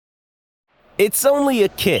It's only a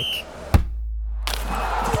kick,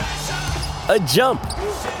 a jump,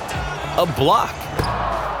 a block.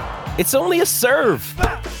 It's only a serve.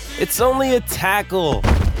 It's only a tackle,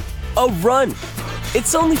 a run.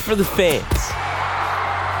 It's only for the fans.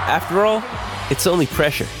 After all, it's only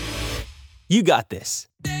pressure. You got this.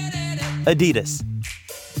 Adidas.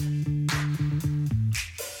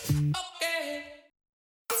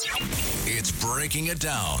 It's Breaking It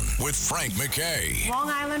Down with Frank McKay. Long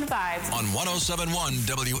Island Vibes. On 107.1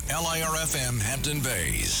 WLIR-FM Hampton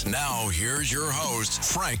Bays. Now, here's your host,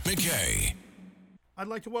 Frank McKay. I'd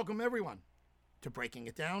like to welcome everyone to Breaking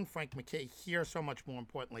It Down. Frank McKay here. So much more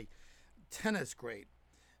importantly, tennis great,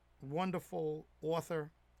 wonderful author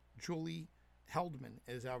Julie Heldman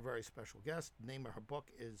is our very special guest. The name of her book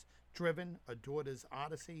is Driven, A Daughter's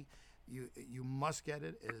Odyssey. You must get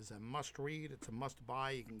it. It is a must read. It's a must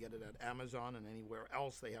buy. You can get it at Amazon and anywhere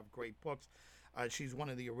else. They have great books. She's one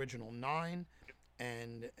of the original 9,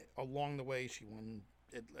 and along the way she won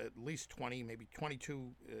at least 20, maybe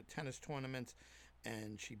 22 tennis tournaments,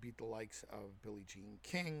 and she beat the likes of Billie Jean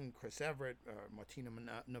King, Chris Everett, Martina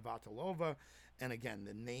Navratilova, and again,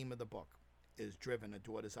 the name of the book is Driven, A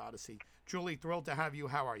Daughter's Odyssey. Julie, thrilled to have you.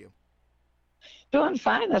 How are you? Doing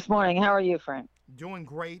fine this morning. How are you, Frank? Doing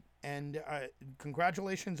great, and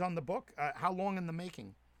congratulations on the book. How long in the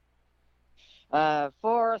making? 4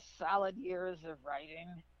 solid years of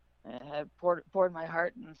writing. I have poured my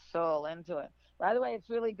heart and soul into it. By the way,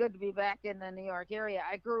 it's really good to be back in the New York area.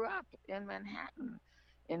 I grew up in Manhattan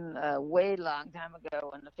in a way long time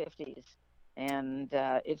ago in the 50s, and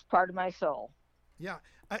it's part of my soul. Yeah,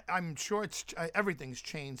 I'm sure it's everything's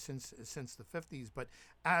changed since the 50s, but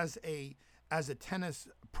as a tennis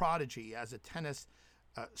prodigy, as a tennis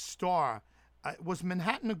star, was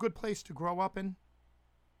Manhattan a good place to grow up in?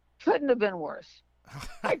 Couldn't have been worse.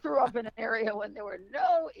 I grew up in an area when there were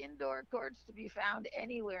no indoor courts to be found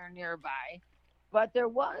anywhere nearby, but there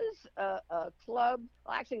was a club.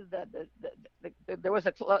 Well, actually, there was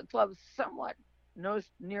a club somewhat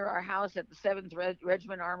near our house at the 7th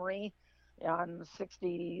Regiment Armory on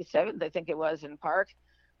 67th, I think it was, in Park,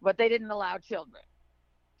 but they didn't allow children.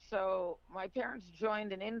 So my parents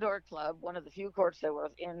joined an indoor club, one of the few courts that were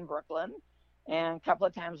in Brooklyn, and a couple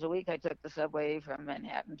of times a week I took the subway from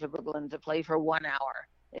Manhattan to Brooklyn to play for 1 hour.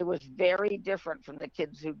 It was very different from the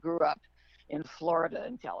kids who grew up in Florida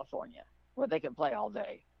and California, where they could play all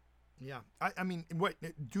day. Yeah, I mean, what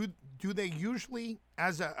do they usually,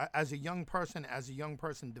 as a young person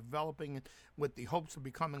developing with the hopes of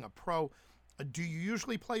becoming a pro? Do you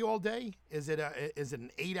usually play all day? Is it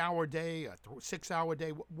an 8-hour day, a 6-hour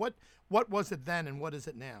day? What was it then, and what is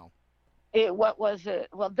it now? What was it?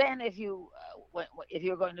 Well, then if you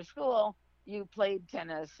were going to school, you played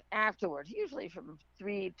tennis afterwards, usually from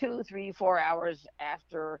 2, 3, 4 hours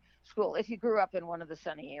after school. If you grew up in one of the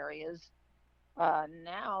sunny areas,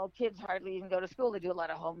 now kids hardly even go to school. They do a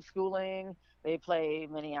lot of homeschooling. They play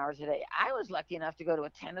many hours a day. I was lucky enough to go to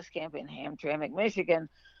a tennis camp in Hamtramck, Michigan,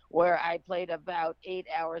 where I played about 8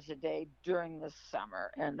 hours a day during the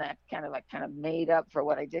summer, and that kind of made up for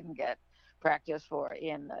what I didn't get practice for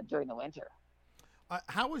during the winter.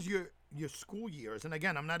 How was your school years? And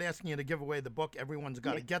again, I'm not asking you to give away the book. Everyone's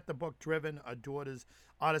got to get the book, Driven, A Daughter's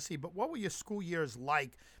Odyssey. But what were your school years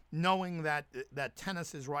like, knowing that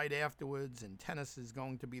tennis is right afterwards and tennis is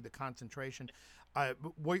going to be the concentration?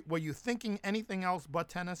 Were you thinking anything else but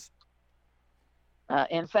tennis?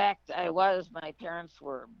 In fact, I was. My parents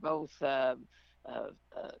were both had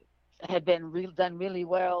done really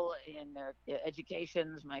well in their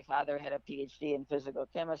educations. My father had a PhD in physical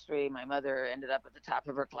chemistry. My mother ended up at the top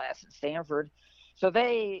of her class at Stanford. So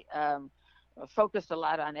they focused a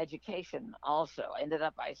lot on education also.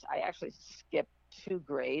 I actually skipped 2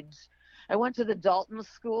 grades. I went to the Dalton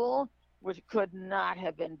School, which could not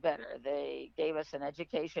have been better. They gave us an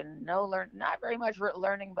education, not very much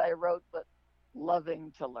learning by rote, but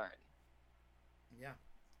loving to learn. Yeah,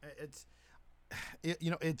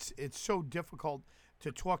 it's so difficult to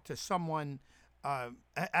talk to someone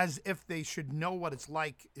as if they should know what it's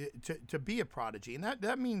like to be a prodigy, and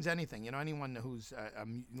that means anything. Anyone who's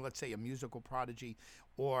let's say a musical prodigy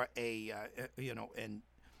or an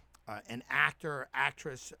actor,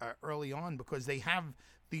 actress early on, because they have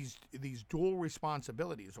these dual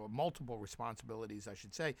responsibilities, or multiple responsibilities, I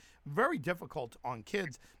should say, very difficult on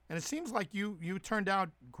kids. And it seems like you turned out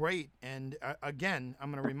great. And again, I'm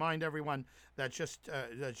going to remind everyone that's just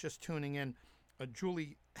tuning in,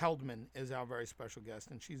 Julie Heldman is our very special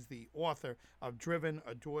guest, and she's the author of Driven,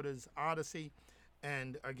 A Daughter's Odyssey,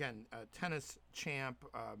 and again, a tennis champ,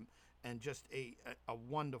 and just a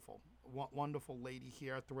wonderful wonderful lady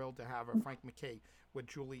here. Thrilled to have her, Frank McKay with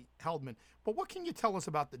Julie Heldman. But what can you tell us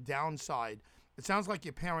about the downside? It sounds like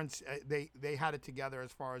your parents, they had it together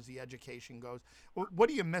as far as the education goes. What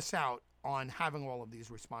do you miss out on having all of these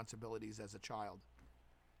responsibilities as a child?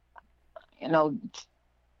 You know,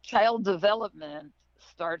 child development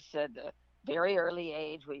starts at a very early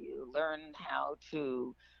age where you learn how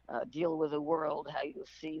to deal with the world, how you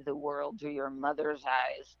see the world through your mother's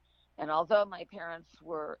eyes. And although my parents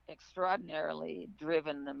were extraordinarily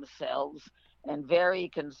driven themselves and very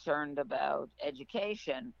concerned about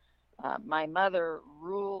education, my mother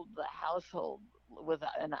ruled the household with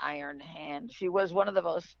an iron hand. She was one of the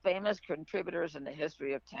most famous contributors in the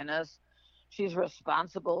history of tennis. She's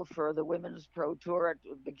responsible for the Women's Pro Tour at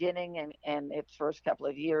the beginning and its first couple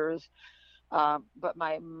of years. But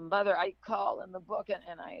my mother, I call in the book,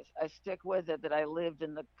 and I stick with it, that I lived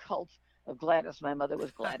in the cult of Gladys. My mother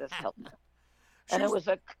was Gladys Heldman. And it was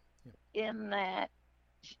in that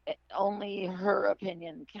only her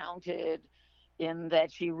opinion counted, in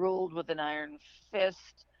that she ruled with an iron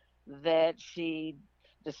fist, that she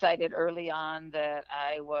decided early on that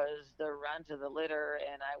I was the runt of the litter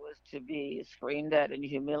and I was to be screamed at and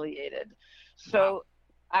humiliated. So Wow.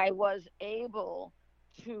 I was able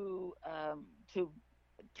to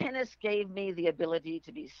tennis gave me the ability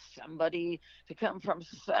to be somebody, to come from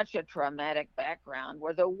such a traumatic background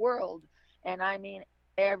where the world, and I mean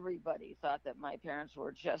everybody, thought that my parents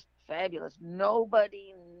were just fabulous.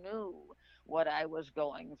 Nobody knew what I was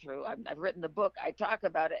going through. I've written the book, I talk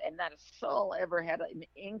about it, and not a soul ever had an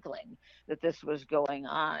inkling that this was going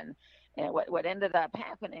on. And what ended up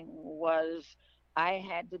happening was I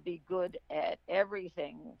had to be good at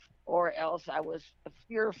everything, or else I was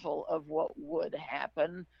fearful of what would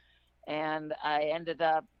happen. And I ended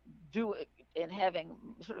up having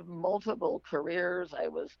sort of multiple careers. I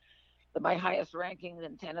was My highest ranking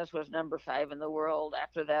in tennis was number 5 in the world.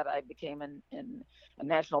 After that, I became a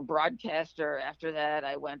national broadcaster. After that,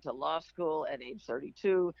 I went to law school at age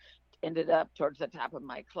 32, ended up towards the top of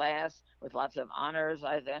my class with lots of honors.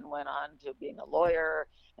 I then went on to being a lawyer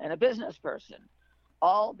and a business person,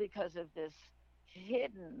 all because of this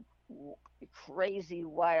hidden, crazy,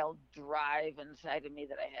 wild drive inside of me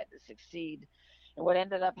that I had to succeed. And what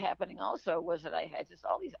ended up happening also was that I had just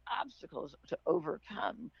all these obstacles to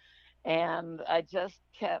overcome. And I just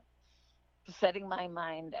kept setting my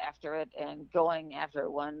mind after it and going after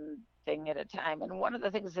one thing at a time. And one of the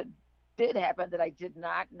things that did happen that I did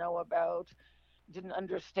not know about, didn't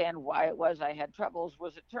understand why it was I had troubles,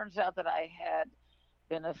 was it turns out that I had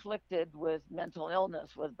been afflicted with mental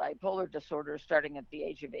illness, with bipolar disorder, starting at the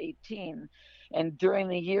age of 18. And during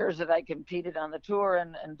the years that I competed on the tour,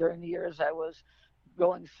 and during the years I was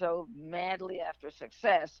going so madly after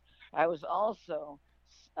success, I was also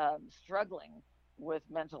struggling with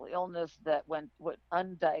mental illness that went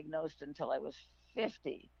undiagnosed until I was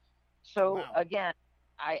 50. So Wow. again,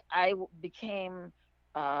 I became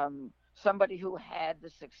somebody who had to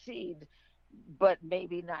succeed, but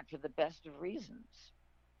maybe not for the best of reasons.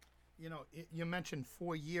 You know, you mentioned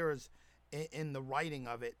 4 years in the writing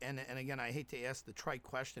of it, and again, I hate to ask the trite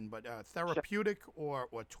question, but Sure. therapeutic or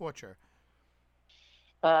torture?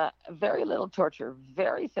 Very little torture,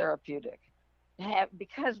 very therapeutic.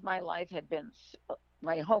 Because my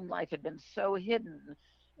home life had been so hidden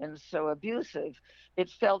and so abusive, it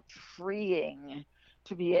felt freeing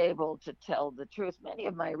to be able to tell the truth. Many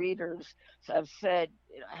of my readers have said,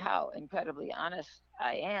 how incredibly honest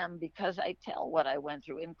I am, because I tell what I went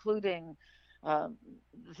through, including um,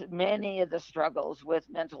 many of the struggles with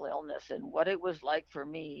mental illness and what it was like for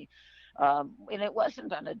me. And it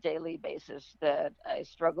wasn't on a daily basis that I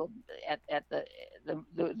struggled at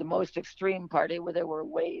the most extreme part, where there were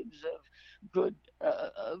waves of good,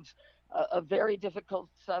 of very difficult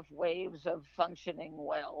stuff, waves of functioning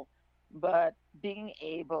well. But being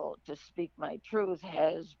able to speak my truth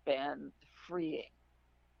has been freeing.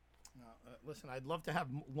 Listen, I'd love to have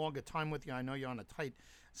longer time with you. I know you're on a tight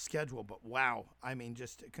schedule, but wow, I mean,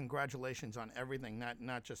 just congratulations on everything.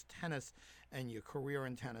 Not just tennis and your career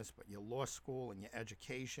in tennis, but your law school and your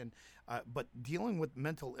education. But dealing with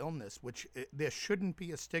mental illness, which there shouldn't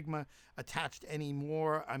be a stigma attached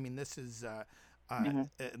anymore. I mean,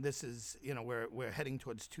 Mm-hmm. this is, we're heading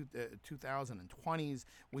towards 2020s.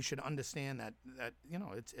 We should understand that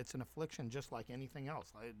it's an affliction just like anything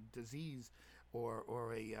else, like a disease or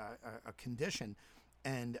a condition,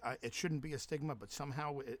 and it shouldn't be a stigma, but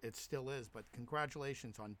somehow it still is. But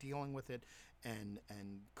congratulations on dealing with it and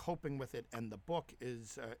coping with it. And the book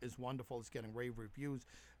is wonderful. It's getting rave reviews.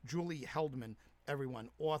 Julie Heldman, everyone,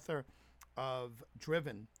 author. of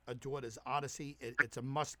Driven, A Daughter's Odyssey. It's a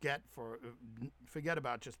must-get for, forget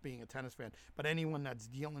about just being a tennis fan, but anyone that's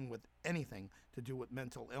dealing with anything to do with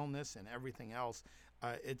mental illness and everything else.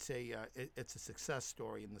 It's a success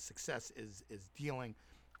story, and the success is dealing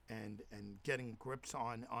and getting grips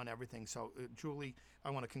on everything. So, Julie, I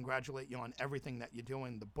want to congratulate you on everything that you're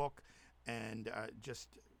doing, the book, and just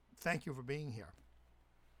thank you for being here.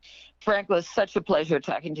 Frank, it was such a pleasure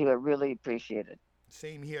talking to you. I really appreciate it.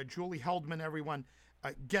 Same here. Julie Heldman, everyone,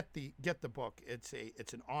 get the book. It's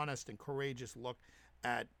an honest and courageous look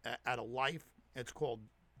at a life. It's called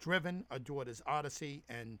Driven, A Daughter's Odyssey,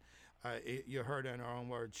 and you heard her in her own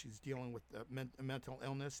words. She's dealing with mental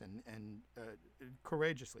illness and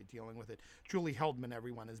courageously dealing with it. Julie Heldman,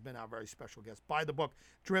 everyone, has been our very special guest. Buy the book,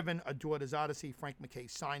 Driven, A Daughter's Odyssey. Frank McKay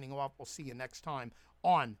signing off. We'll see you next time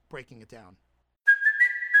on Breaking It Down.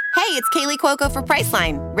 Hey, it's Kaylee Cuoco for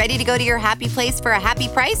Priceline. Ready to go to your happy place for a happy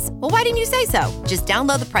price? Well, why didn't you say so? Just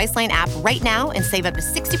download the Priceline app right now and save up to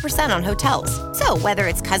 60% on hotels. So whether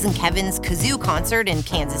it's Cousin Kevin's Kazoo Concert in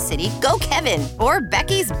Kansas City, go Kevin, or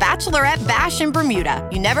Becky's Bachelorette Bash in Bermuda,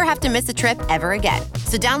 you never have to miss a trip ever again.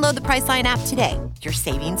 So download the Priceline app today. Your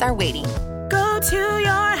savings are waiting. Go to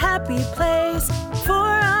your happy place for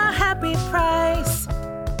a happy price.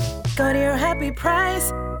 Go to your happy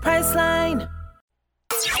price, Priceline.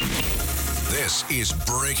 This is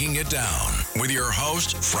Breaking It Down with your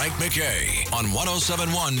host, Frank McKay, on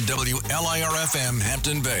 107.1 WLIR-FM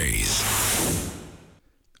Hampton Bays.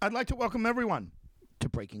 I'd like to welcome everyone to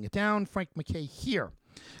Breaking It Down. Frank McKay here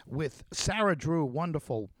with Sarah Drew,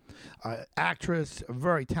 wonderful actress, a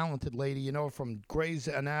very talented lady, you know, from Grey's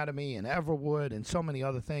Anatomy and Everwood and so many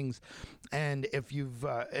other things. And if you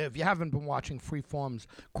haven't been watching Freeform's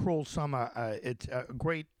Cruel Summer, it's a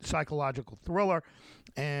great psychological thriller,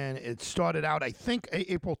 and it started out, I think,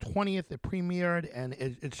 April 20th. It premiered, and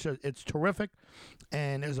it's terrific,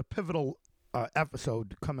 and there's a pivotal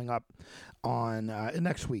episode coming up on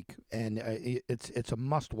next week, and it's a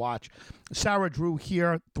must watch. Sarah Drew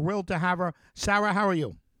here, thrilled to have her. Sarah, how are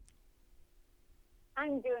you?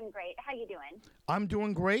 I'm doing great. How you doing? I'm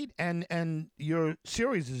doing great, and your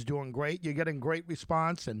series is doing great. You're getting great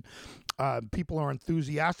response, and people are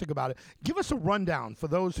enthusiastic about it. Give us a rundown for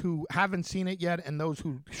those who haven't seen it yet and those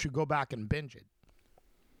who should go back and binge it.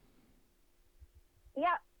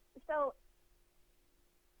 Yeah. So,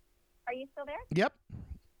 are you still there? Yep.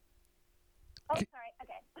 Oh, sorry.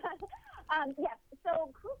 Okay. Yes.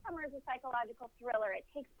 So, Cruel Summer is a psychological thriller. It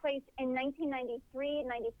takes place in 1993,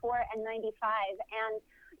 94, and 95.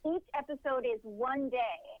 And each episode is one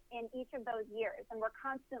day in each of those years. And we're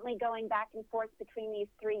constantly going back and forth between these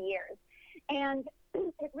 3 years. And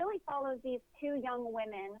it really follows these two young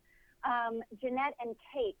women, Jeanette and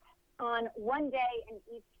Kate, on one day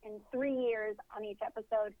in 3 years on each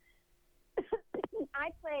episode. I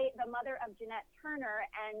play the mother of Jeanette Turner,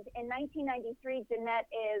 and in 1993, Jeanette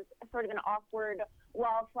is sort of an awkward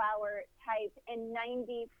wallflower type. In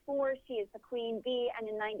 94, she is the queen bee, and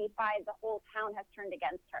in 95, the whole town has turned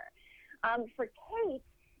against her. For Kate,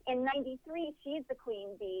 in 93, she's the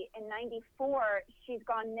queen bee. In 94, she's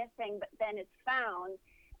gone missing, but then is found.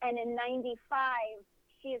 And in 95,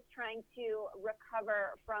 she is trying to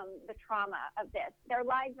recover from the trauma of this. Their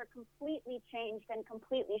lives are completely changed and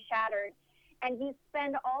completely shattered. And you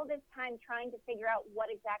spend all this time trying to figure out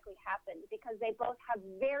what exactly happened, because they both have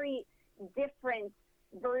very different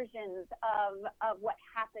versions of what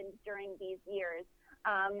happened during these years.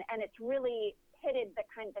 And it's really pitted the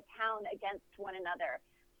town against one another.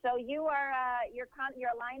 So you are your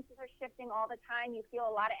alliances are shifting all the time. You feel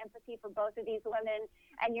a lot of empathy for both of these women,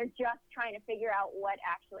 and you're just trying to figure out what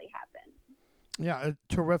actually happened. Yeah,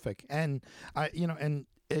 terrific. And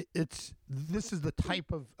this is the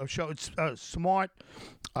type of show. It's smart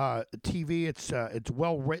TV. It's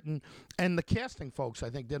well written, and the casting folks, I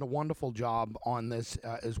think, did a wonderful job on this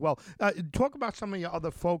as well. Talk about some of your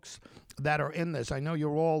other folks that are in this. I know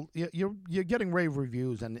you're getting rave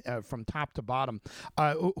reviews and from top to bottom.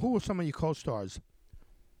 Who are some of your co-stars?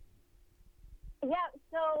 Yeah,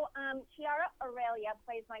 so Chiara Aurelia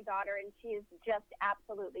plays my daughter, and she is just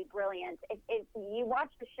absolutely brilliant. If you watch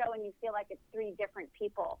the show and you feel like it's three different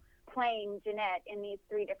people playing Jeanette in these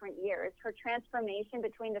 3 different years, her transformation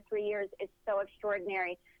between the 3 years is so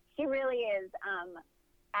extraordinary. She really is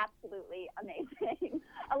absolutely amazing.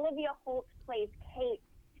 Olivia Holt plays Kate,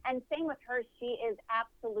 and same with her. She is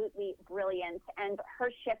absolutely brilliant, and her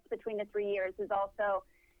shift between the 3 years is also,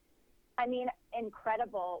 I mean,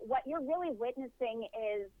 incredible. What you're really witnessing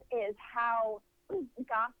is how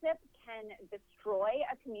gossip can destroy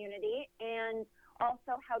a community, and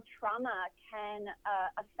also how trauma can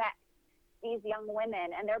affect young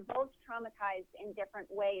women, and they're both traumatized in different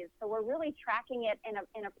ways. So we're really tracking it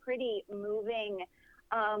in a pretty moving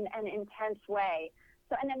and intense way.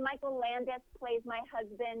 So, and then Michael Landis plays my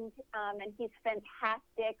husband, and he's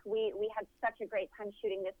fantastic. We had such a great time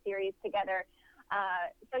shooting this series together.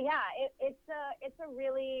 So yeah,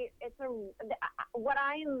 what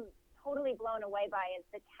I am totally blown away by is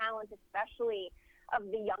the talent, especially of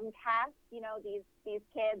the young cast. You know, these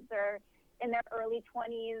kids are in their early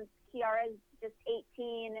 20s. Kiara's just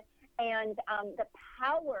 18, and the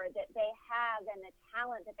power that they have and the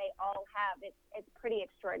talent that they all have, it's pretty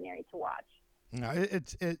extraordinary to watch. No,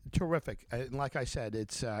 it's terrific. And like I said,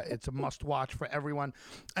 it's a must-watch for everyone.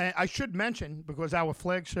 I should mention, because our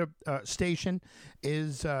flagship station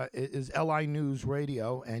is LI News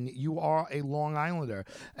Radio, and you are a Long Islander.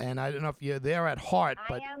 And I don't know if you're there at heart,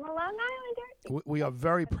 but I am a Long Islander. We are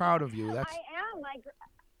very proud of you. I am.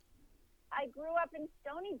 I grew up in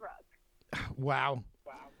Stony Brook. Wow.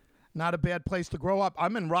 Not a bad place to grow up.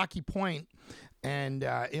 I'm in Rocky Point, and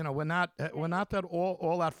we're not that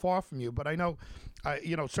all that far from you. But I know,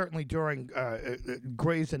 certainly during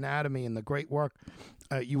Grey's Anatomy and the great work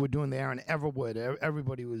you were doing there in Everwood,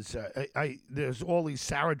 everybody was. There's all these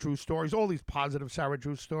Sarah Drew stories, all these positive Sarah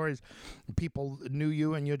Drew stories. People knew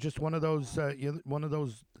you, and you're just one of those. You're one of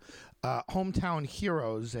those hometown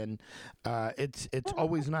heroes, and it's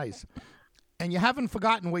always nice. And you haven't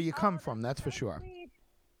forgotten where you come from. That's for sure. Sweet.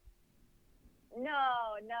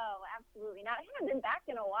 No, absolutely not. I haven't been back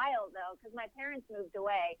in a while, though, because my parents moved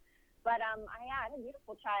away. But I had a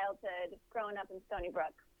beautiful childhood growing up in Stony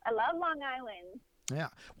Brook. I love Long Island. Yeah.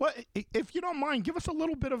 Well, if you don't mind, give us a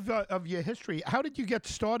little bit of your history. How did you get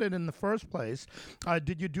started in the first place?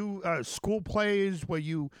 Did you do school plays? Were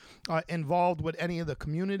you involved with any of the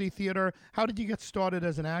community theater? How did you get started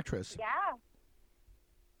as an actress?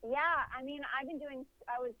 Yeah, I mean, I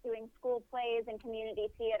was doing school plays and community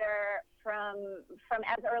theater from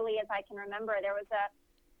as early as I can remember. There was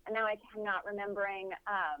and now I'm not remembering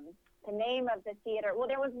the name of the theater. Well,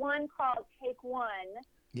 there was one called Take One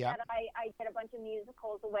that I did a bunch of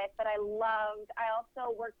musicals with that I loved. I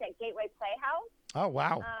also worked at Gateway Playhouse. Oh,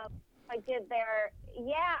 wow. I did their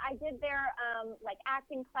like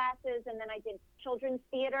acting classes, and then I did children's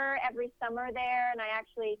theater every summer there, and I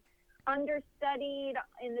actually understudied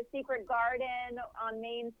in the Secret Garden on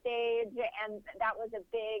main stage, and that was a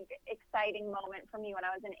big, exciting moment for me when I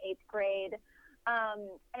was in 8th grade.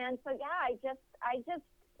 And so, yeah, I just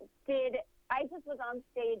was on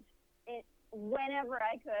stage whenever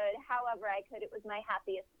I could, however I could. It was my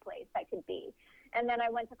happiest place I could be. And then I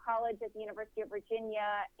went to college at the University of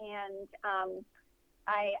Virginia, and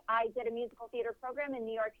I did a musical theater program in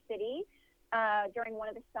New York City during one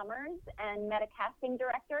of the summers, and met a casting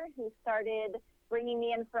director who started bringing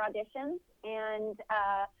me in for auditions. And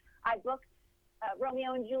I booked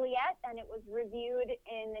Romeo and Juliet, and it was reviewed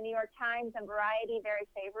in the New York Times and Variety very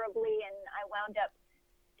favorably, and I wound up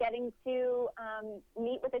getting to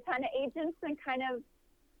meet with a ton of agents and kind of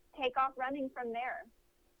take off running from there.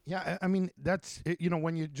 Yeah, I mean, that's,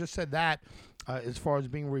 when you just said that, as far as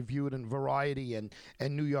being reviewed in Variety and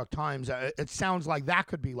New York Times, it sounds like that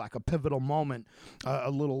could be like a pivotal moment, a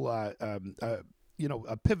little,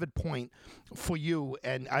 a pivot point for you.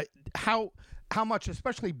 And how much,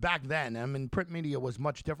 especially back then, I mean, print media was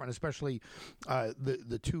much different, especially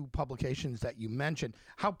the two publications that you mentioned.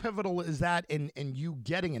 How pivotal is that in you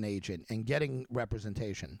getting an agent and getting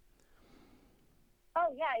representation? Oh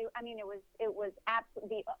yeah, I mean, it was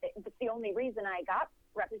absolutely the only reason I got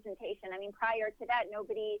representation. I mean, prior to that,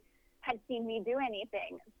 nobody had seen me do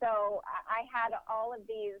anything. So I had all of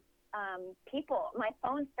these people. My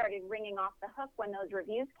phone started ringing off the hook when those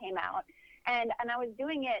reviews came out, and I was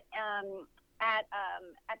doing it at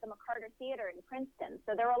the McCarter Theater in Princeton.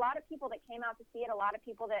 So there were a lot of people that came out to see it. A lot of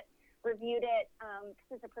people that reviewed it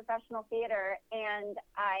because it's a professional theater, and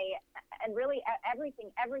really everything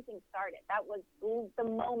started. That was the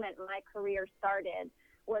moment my career started,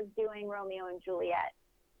 was doing Romeo and Juliet.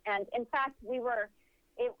 And in fact,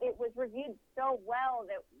 it was reviewed so well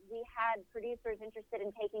that we had producers interested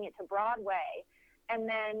in taking it to Broadway, and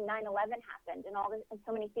then 9/11 happened, and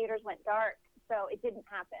so many theaters went dark, so it didn't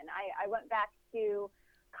happen. I went back to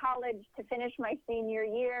college to finish my senior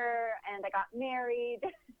year, and I got married.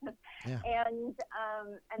 Yeah. And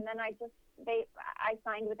then I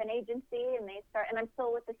signed with an agency, and I'm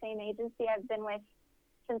still with the same agency I've been with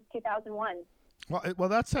since 2001. Well,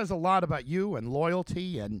 that says a lot about you and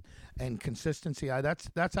loyalty and consistency.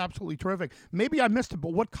 That's absolutely terrific. Maybe I missed it,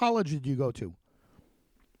 but what college did you go to?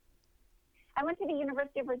 I went to the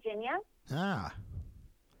University of Virginia.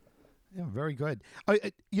 Yeah, very good.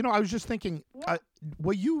 I was just thinking,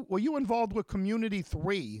 were you involved with Community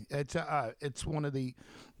 3? It's one of the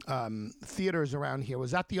theaters around here.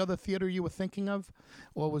 Was that the other theater you were thinking of,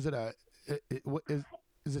 or was it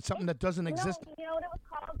is it something that doesn't exist? No, you know what it was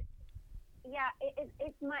called? Yeah,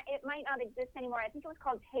 it might not exist anymore. I think it was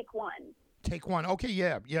called Take One. Take One. Okay,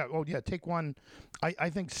 yeah. Oh, yeah. Take One. I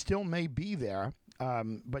think still may be there.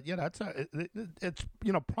 But yeah, it's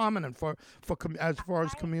prominent for as far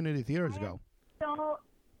as community theaters go. So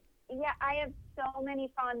yeah, I have so many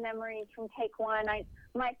fond memories from Take One.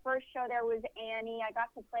 My first show there was Annie. I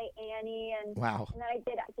got to play Annie, and wow. And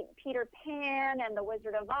then I think Peter Pan and The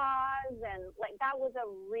Wizard of Oz, and like that was a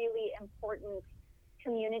really important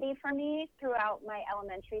community for me throughout my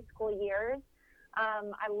elementary school years.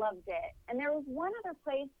 I loved it. And there was one other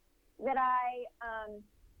place that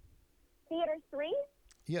Theater 3?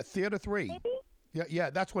 Yeah, Theater 3. Maybe? Yeah,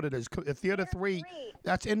 that's what it is. Theater 3,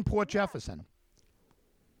 that's in Port Jefferson.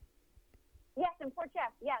 Yes, in Port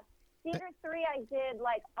Jeff, yes. Theater 3, I did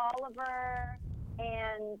like Oliver,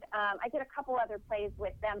 and I did a couple other plays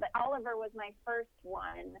with them, but Oliver was my first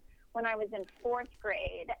one when I was in 4th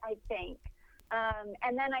grade, I think.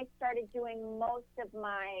 And then I started doing most of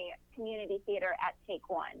my community theater at Take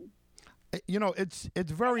One. It's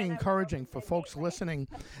very encouraging for folks listening,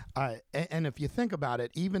 and if you think about it,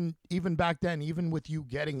 even back then, even with you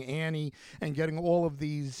getting Annie and getting all of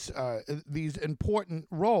these important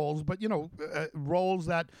roles, but roles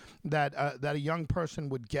that a young person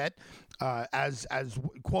would get as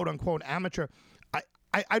quote unquote amateur.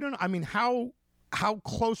 I don't know. I mean, how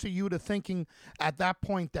close are you to thinking at that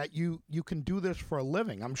point that you can do this for a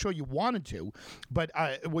living? I'm sure you wanted to, but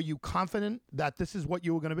were you confident that this is what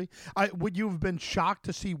you were going to be? Would you have been shocked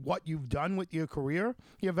to see what you've done with your career?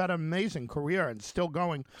 You've had an amazing career and still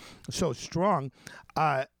going so strong.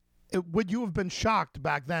 Would you have been shocked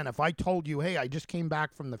back then if I told you, hey, I just came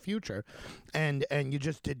back from the future and you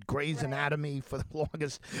just did Grey's Anatomy for the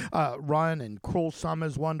longest run, and Cruel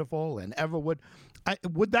Summer's wonderful, and Everwood?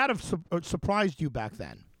 Would that have surprised you back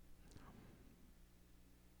then?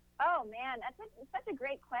 Oh, man, that's such a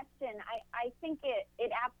great question. I think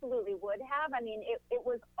it absolutely would have. I mean, it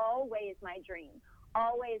was always my dream.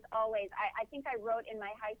 Always, always. I think I wrote in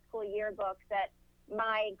my high school yearbook that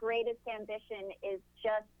my greatest ambition is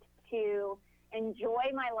just to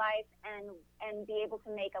enjoy my life and be able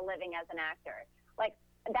to make a living as an actor. Like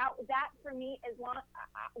that for me is what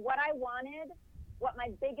I wanted. What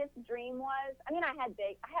my biggest dream was. I mean, I had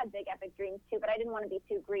big epic dreams too, but I didn't want to be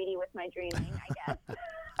too greedy with my dreaming, I guess.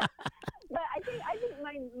 But I think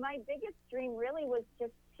my biggest dream really was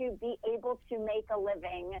just to be able to make a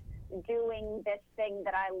living doing this thing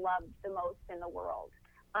that I loved the most in the world.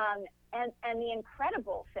 And the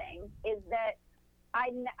incredible thing is that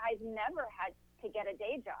I've never had to get a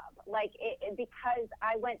day job, because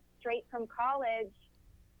I went straight from college.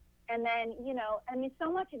 And then, I mean,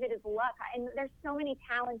 so much of it is luck. And there's so many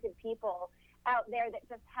talented people out there that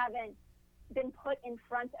just haven't been put in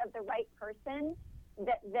front of the right person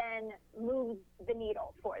that then moves the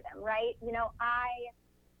needle for them, right?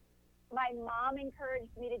 My mom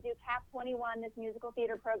encouraged me to do CAP 21, this musical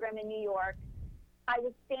theater program in New York. I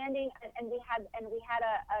was standing, and we had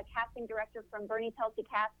a casting director from Bernie Telsey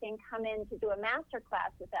Casting come in to do a master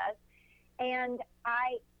class with us. And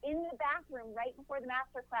I, in the bathroom, right before the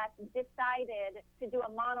master class, decided to do a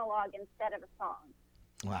monologue instead of a song.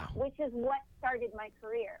 Wow. Which is what started my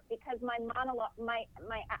career, because my monologue,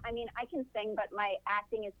 I mean, I can sing, but my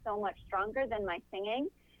acting is so much stronger than my singing.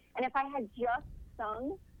 And if I had just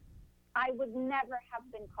sung, I would never have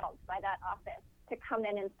been called by that office to come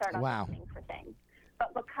in and start auditioning for things.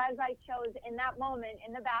 But because I chose in that moment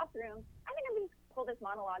in the bathroom, I think I'm going to pull this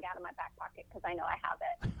monologue out of my back pocket because I know I have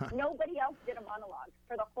it. Nobody else did a monologue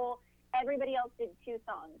for everybody else did 2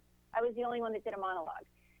 songs. I was the only one that did a monologue.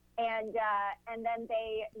 And then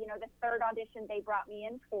they, the third audition they brought me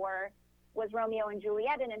in for was Romeo and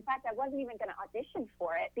Juliet. And in fact, I wasn't even going to audition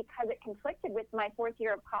for it because it conflicted with my 4th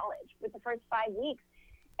year of college, with the first 5 weeks.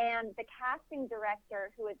 And the casting director,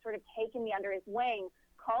 who had sort of taken me under his wing,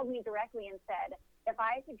 called me directly and said, if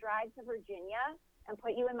I had to drive to Virginia and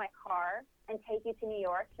put you in my car and take you to New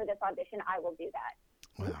York for this audition, I will do that.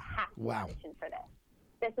 Wow. You have to audition for this.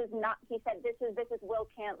 This is not, he said, this is Will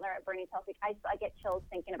Cantler at Bernie Telsey. I get chills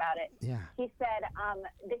thinking about it. Yeah. He said,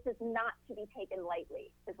 this is not to be taken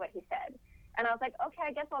lightly, is what he said. And I was like, okay,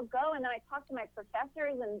 I guess I'll go. And then I talked to my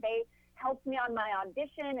professors, and they helped me on my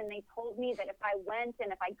audition. And they told me that if I went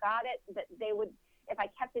and if I got it, that they would, if I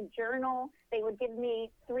kept a journal, they would give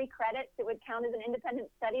me 3 credits. It would count as an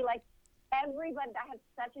independent study. Like, everybody, I had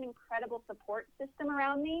such an incredible support system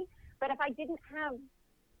around me. But if I didn't have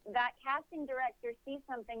that casting director sees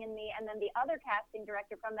something in me, and then the other casting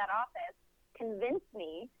director from that office convinced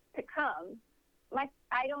me to come,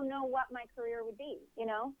 I don't know what my career would be, you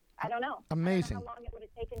know? I don't know. Amazing. I don't know how long it would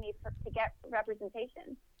have taken me to get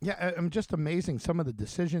representation. Yeah, I'm just amazing some of the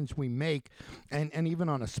decisions we make, and even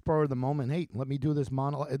on a spur of the moment, hey, let me do this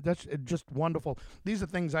monologue. That's just wonderful. These are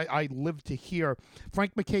things I live to hear.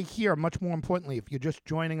 Frank McKay here, much more importantly, if you're just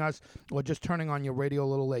joining us or just turning on your radio a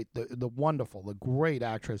little late, the wonderful, the great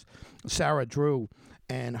actress, Sarah Drew,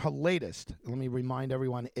 and her latest, let me remind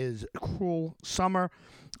everyone, is Cruel Summer,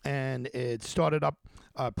 and it started up,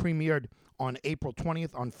 premiered on April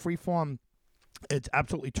 20th on Freeform. It's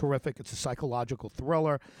absolutely terrific. It's a psychological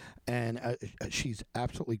thriller, and she's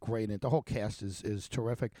absolutely great in it. The whole cast is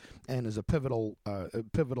terrific, and there's a pivotal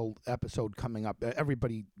episode coming up.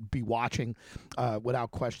 Everybody be watching, without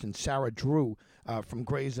question. Sarah Drew from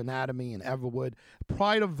Grey's Anatomy and Everwood,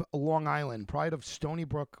 pride of Long Island, pride of Stony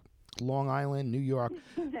Brook, Long Island, New York,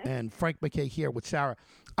 and Frank McKay here with Sarah.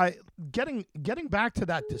 Getting back to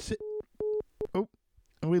that. Oh,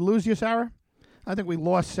 did we lose you, Sarah? I think we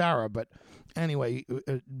lost Sarah, but anyway,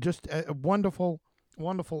 just a wonderful,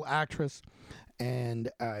 wonderful actress. And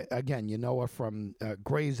again, you know her from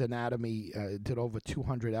Grey's Anatomy, did over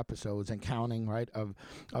 200 episodes and counting, right, of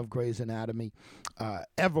Grey's Anatomy.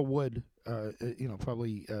 Everwood,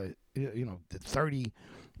 probably,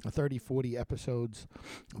 30, 40 episodes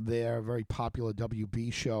there, very popular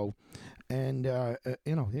WB show. And,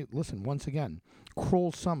 listen, once again,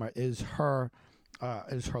 Cruel Summer is her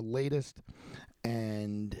latest.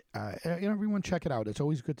 And everyone check it out. It's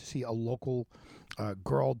always good to see a local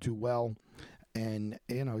girl do well. And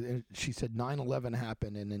she said 9/11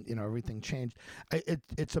 happened, and everything changed.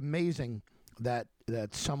 It's amazing that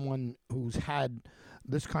someone who's had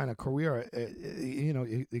this kind of career,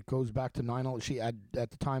 it goes back to 9/11. She at the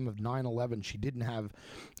time of 9/11, she didn't have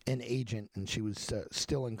an agent, and she was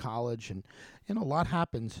still in college, and a lot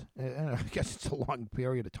happens. I guess it's a long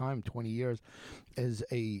period of time. 20 years is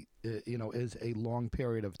a long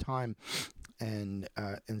period of time, and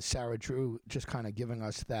Sarah Drew just kind of giving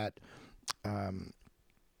us that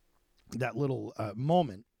little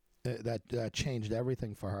moment that changed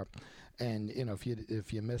everything for her. And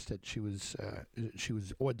if you missed it, she was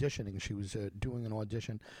auditioning. She was doing an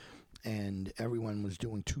audition, and everyone was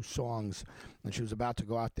doing 2 songs, and she was about to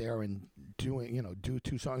go out there and do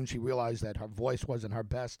 2 songs. She realized that her voice wasn't her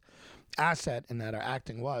best asset, and that her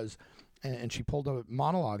acting was. And she pulled a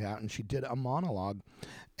monologue out, and she did a monologue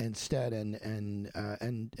instead, and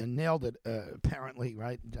nailed it. Apparently,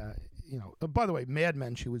 right? By the way, Mad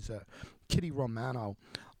Men. She was Kitty Romano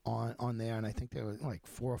on there, and I think there were like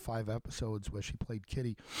 4 or 5 episodes where she played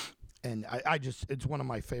Kitty. And it's one of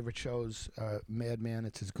my favorite shows, Mad Men.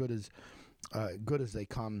 It's as good as they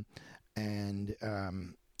come. And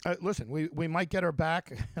listen, we might get her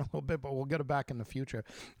back a little bit, but we'll get her back in the future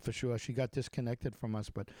for sure. She got disconnected from us,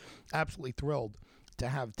 but absolutely thrilled to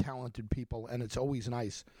have talented people, and it's always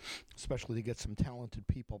nice, especially to get some talented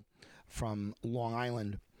people from Long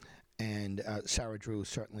Island, and Sarah Drew is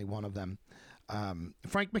certainly one of them.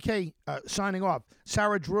 Frank McKay signing off.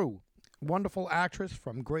 Sarah Drew, wonderful actress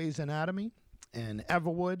from Grey's Anatomy and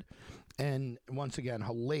Everwood, and once again,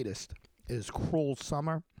 her latest is Cruel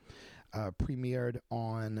Summer. Premiered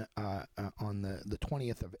on the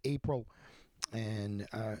 20th of April, and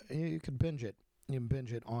you can binge it. You can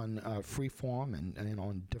binge it on Freeform and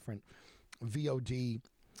on different VOD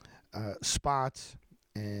spots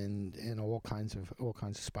and all kinds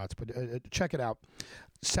of spots. But check it out.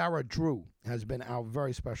 Sarah Drew has been our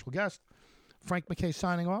very special guest. Frank McKay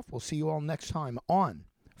signing off. We'll see you all next time on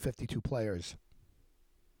 52 Players.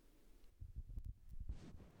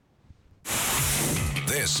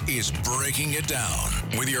 This is Breaking It Down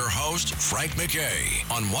with your host, Frank McKay,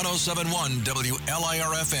 on 107.1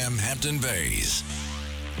 WLIR-FM Hampton Bays.